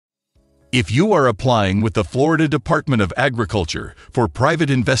If you are applying with the Florida Department of Agriculture for private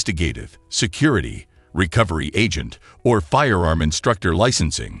investigative, security, recovery agent, or firearm instructor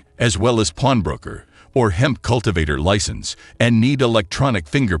licensing, as well as pawnbroker or hemp cultivator license, and need electronic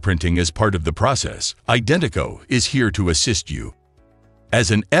fingerprinting as part of the process, IDENTICO is here to assist you.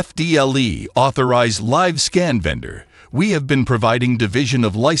 As an FDLE authorized live scan vendor, we have been providing Division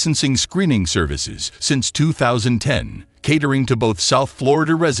of Licensing screening services since 2010, catering to both South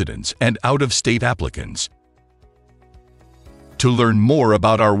Florida residents and out-of-state applicants. To learn more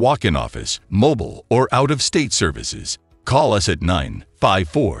about our walk-in office, mobile, or out-of-state services, call us at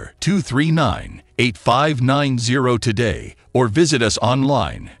 954-239-8590 today or visit us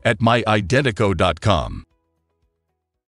online at myidentico.com.